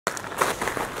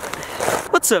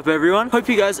What's up everyone? Hope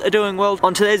you guys are doing well.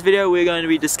 On today's video we're going to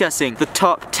be discussing the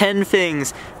top 10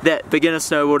 things that beginner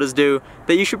snowboarders do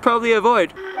that you should probably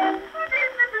avoid.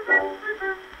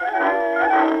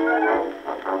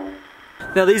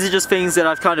 Now these are just things that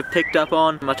I've kind of picked up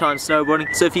on my time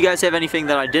snowboarding, so if you guys have anything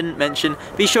that I didn't mention,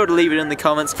 be sure to leave it in the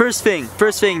comments. First thing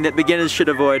that beginners should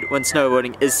avoid when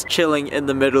snowboarding is chilling in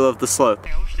the middle of the slope.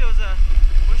 I wish there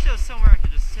was somewhere I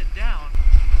could just sit down.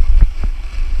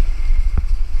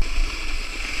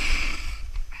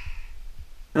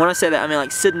 When I say that, I mean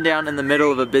like sitting down in the middle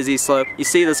of a busy slope. You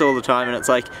see this all the time and it's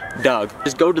like, Doug,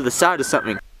 just go to the side of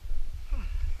something.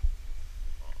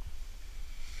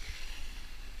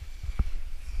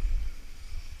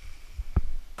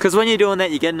 Because when you're doing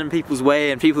that, you're getting in people's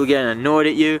way and people are getting annoyed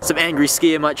at you. Some angry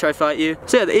skier might try fight you.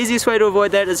 So yeah, the easiest way to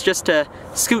avoid that is just to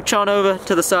scooch on over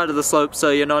to the side of the slope so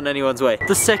you're not in anyone's way.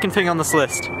 The second thing on this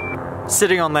list,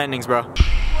 sitting on landings, bro. Whoa, look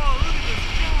at this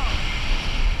jump!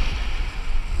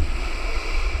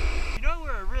 You know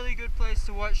where a really good place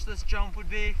to watch this jump would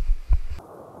be?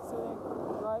 Sitting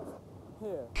right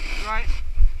here. Right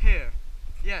here.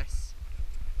 Yes.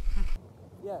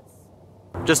 Yes.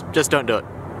 Just don't do it.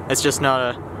 It's just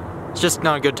not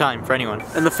a good time for anyone.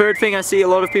 And the third thing I see a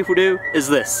lot of people do is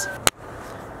this.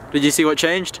 Did you see what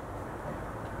changed?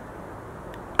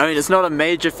 I mean, it's not a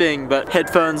major thing, but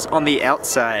headphones on the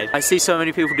outside. I see so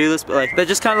many people do this, but like, they're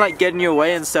just kind of like getting in your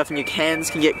way and stuff and your hands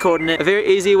can get caught in it. A very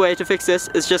easy way to fix this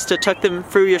is just to tuck them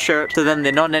through your shirt so then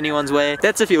they're not in anyone's way.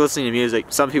 That's if you're listening to music.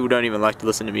 Some people don't even like to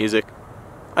listen to music.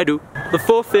 I do. The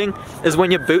fourth thing is when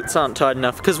your boots aren't tight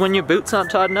enough, because when your boots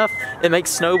aren't tight enough, it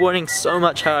makes snowboarding so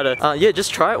much harder. Yeah,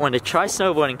 just try it one day. Try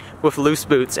snowboarding with loose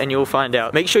boots and you'll find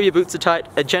out. Make sure your boots are tight.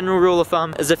 A general rule of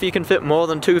thumb is if you can fit more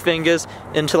than 2 fingers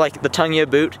into like the tongue of your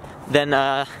boot, then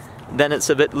it's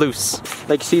a bit loose.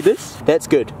 Like, see this? That's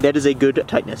good. That is a good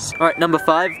tightness. Alright, number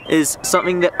 5 is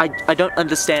something that I don't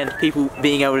understand people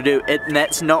being able to do, and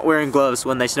that's not wearing gloves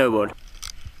when they snowboard.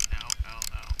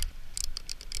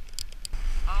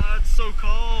 So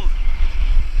cold.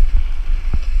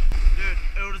 Dude,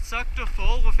 it would suck to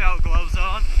fall without gloves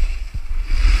on.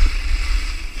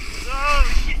 Oh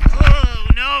shit. Oh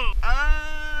no.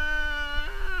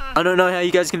 I don't know how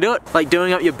you guys can do it. Like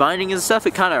doing up your binding and stuff,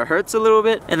 it kind of hurts a little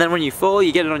bit. And then when you fall,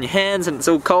 you get it on your hands and it's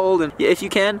all cold. And if you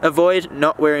can, avoid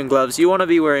not wearing gloves. You want to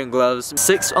be wearing gloves.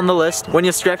 6 on the list, when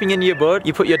you're strapping into your board,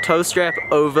 you put your toe strap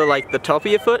over like the top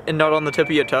of your foot and not on the tip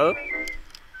of your toe.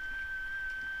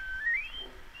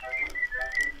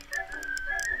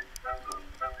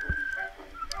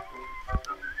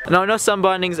 Now I know some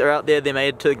bindings are out there, they're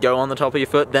made to go on the top of your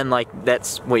foot, then like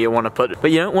that's where you want to put it.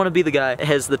 But you don't want to be the guy that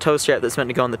has the toe strap that's meant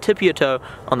to go on the tip of your toe,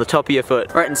 on the top of your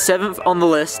foot. Right, and 7th on the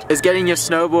list is getting your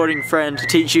snowboarding friend to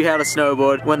teach you how to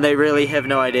snowboard when they really have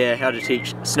no idea how to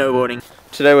teach snowboarding.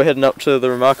 Today we're heading up to the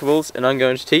Remarkables and I'm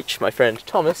going to teach my friend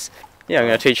Thomas. Yeah, I'm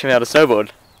going to teach him how to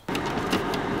snowboard.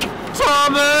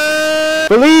 Thomas!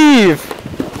 Believe!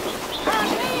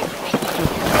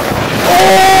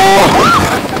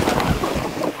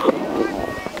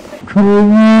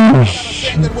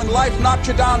 That when life knocks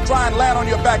you down, try and land on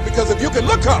your back, because if you can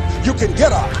look up, you can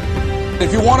get up.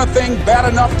 If you want a thing bad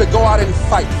enough to go out and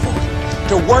fight for it,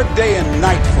 to work day and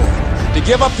night for it, to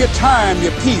give up your time,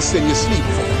 your peace, and your sleep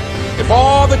for it, if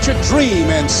all that you dream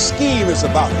and scheme is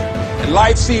about it, and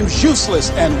life seems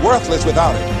useless and worthless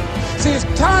without it. See, it's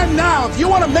time now. If you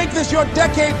want to make this your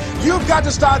decade, you've got to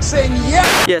start saying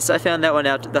yes. Yes, I found that one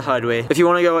out the hard way. If you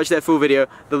want to go watch that full video,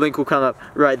 the link will come up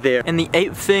right there. And the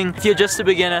 8th thing, if you're just a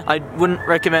beginner, I wouldn't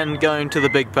recommend going to the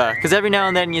big park. Because every now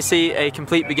and then you see a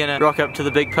complete beginner rock up to the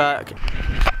big park.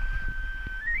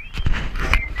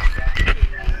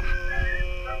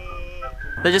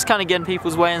 They're just kind of getting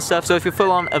people's way and stuff, so if you're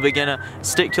full on a beginner,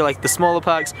 stick to like the smaller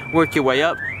parks, work your way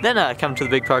up, then come to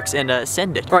the big parks and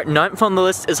send it. Alright, 9th on the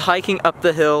list is hiking up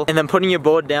the hill and then putting your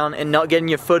board down and not getting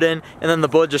your foot in, and then the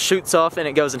board just shoots off and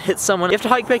it goes and hits someone. You have to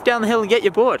hike back down the hill and get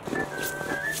your board.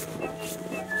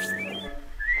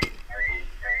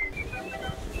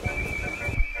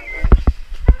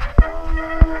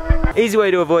 Easy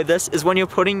way to avoid this is when you're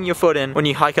putting your foot in, when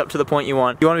you hike up to the point you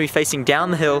want to be facing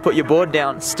down the hill, put your board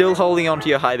down, still holding onto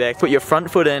your high back, put your front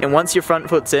foot in, and once your front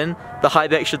foot's in, the high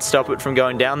back should stop it from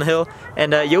going down the hill,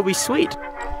 and you'll be sweet.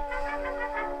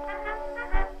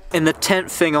 And the 10th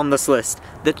thing on this list,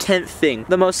 the 10th thing,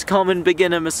 the most common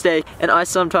beginner mistake, and I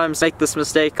sometimes make this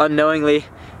mistake unknowingly,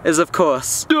 is of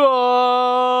course,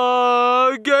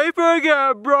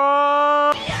 gaper,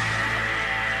 bro!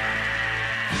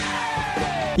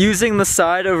 Using the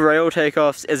side of rail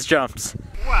takeoffs as jumps.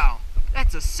 Wow,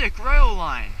 that's a sick rail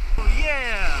line. Oh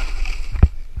yeah!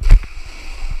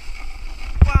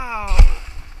 Wow!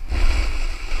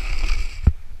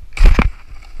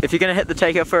 If you're gonna hit the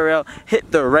takeoff for a rail,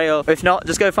 hit the rail. If not,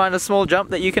 just go find a small jump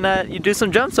that you can you do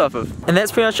some jumps off of. And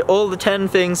that's pretty much all the 10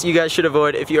 things you guys should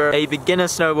avoid if you're a beginner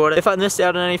snowboarder. If I missed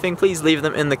out on anything, please leave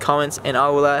them in the comments and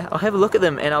I'll have a look at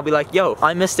them and I'll be like, yo,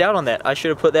 I missed out on that. I should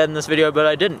have put that in this video, but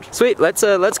I didn't. Sweet, let's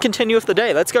continue with the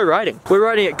day. Let's go riding. We're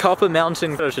riding at Copper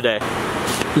Mountain today.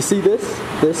 You see this?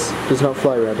 This does not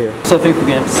fly around here. So I think we're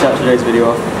gonna have to start today's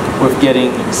video off with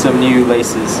getting some new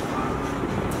laces.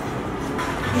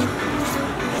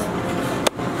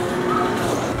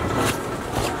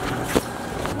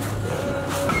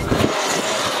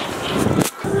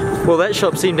 Well, that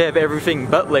shop seemed to have everything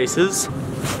but laces.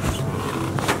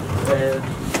 And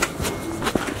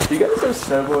do you guys have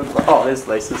snowboards? Oh, there's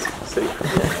laces. See.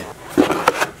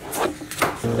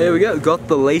 There we go, got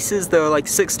the laces. They were like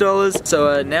 $6.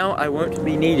 So now I won't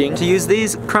be needing to use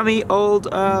these crummy old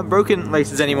broken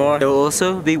laces anymore. They will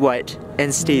also be white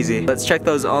and steezy. Let's check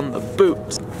those on the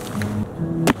boots.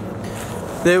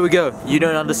 There we go. You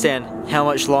don't understand how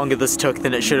much longer this took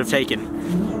than it should have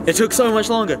taken. It took so much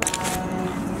longer.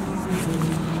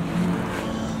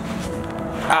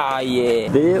 Ah yeah,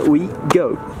 there we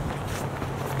go.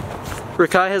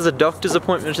 Rakai has a doctor's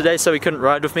appointment today, so he couldn't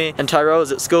ride with me, and Tyrell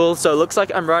is at school, so it looks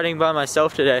like I'm riding by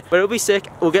myself today. But it'll be sick,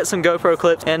 we'll get some GoPro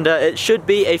clips, and it should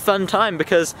be a fun time,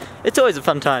 because it's always a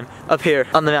fun time up here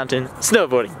on the mountain,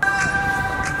 snowboarding.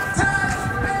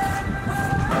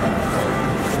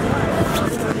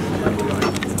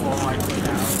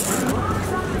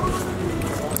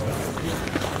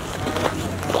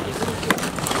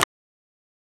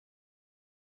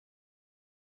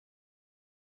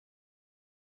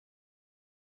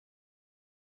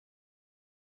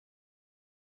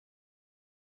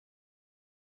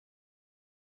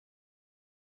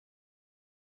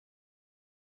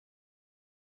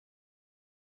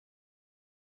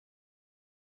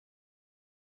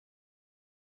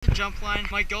 Jump line.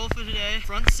 My goal for today,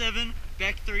 front 7,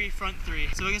 back 3, front 3.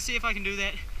 So we're gonna see if I can do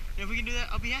that. And if we can do that,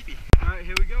 I'll be happy. Alright,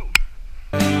 here we go.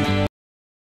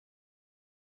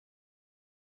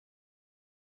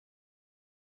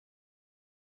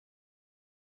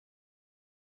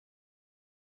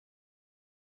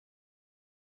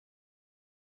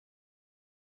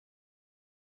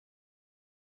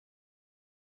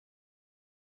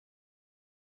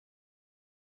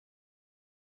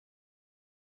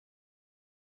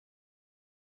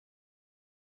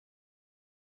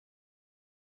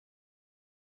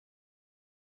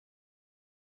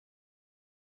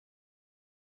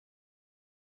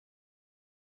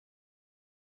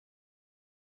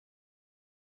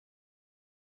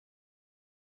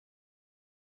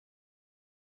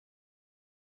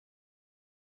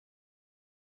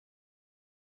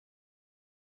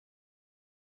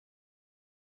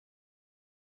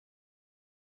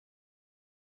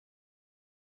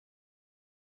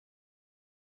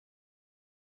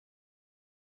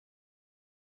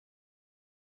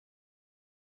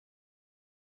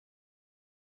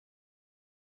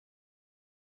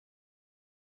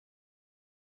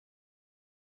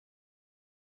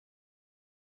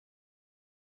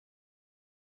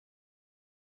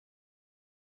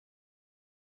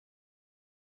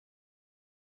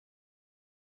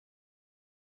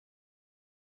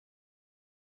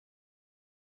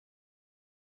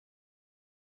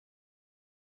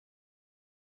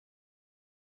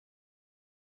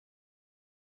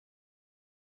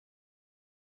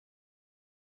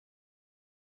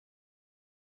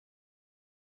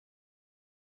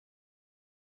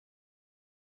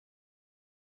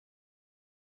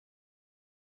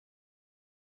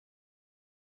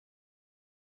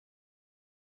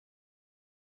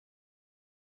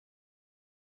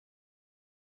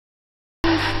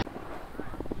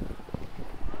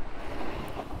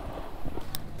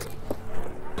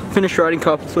 Finished riding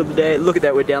Copper for the day. Look at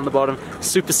that, we're down the bottom.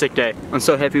 Super sick day. I'm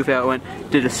so happy with how it went.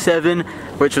 Did a 7,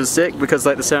 which was sick because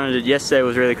like the 7 I did yesterday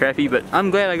was really crappy, but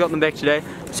I'm glad I got them back today.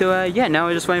 So yeah, now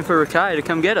we're just waiting for Rakai to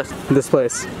come get us. This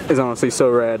place is honestly so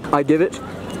rad. I give it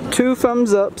 2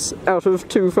 thumbs ups out of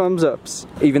 2 thumbs ups,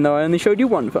 even though I only showed you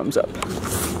 1 thumbs up.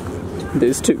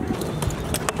 There's 2.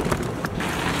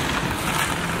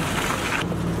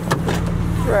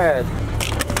 Rad.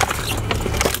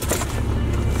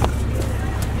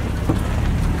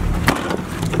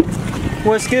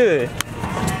 What's good?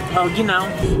 Oh, you know.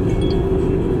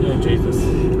 Yeah,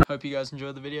 Jesus. Hope you guys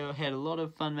enjoyed the video. Had a lot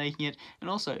of fun making it. And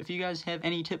also, if you guys have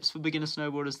any tips for beginner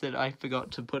snowboarders that I forgot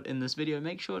to put in this video,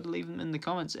 make sure to leave them in the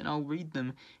comments and I'll read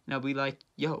them. And I'll be like,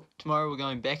 yo, tomorrow we're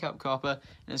going back up Copper.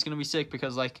 And it's going to be sick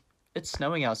because, like, it's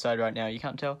snowing outside right now. You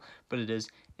can't tell, but it is.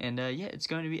 And yeah, it's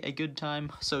going to be a good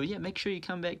time. So yeah, make sure you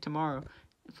come back tomorrow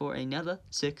for another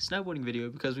sick snowboarding video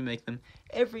because we make them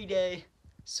every day.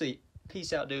 Sweet.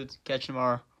 Peace out, dudes. Catch you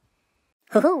tomorrow.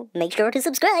 Make sure to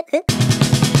subscribe. Cause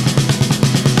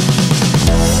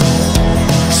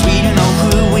we know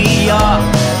who we are.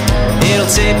 It'll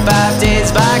take 5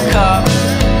 days by car.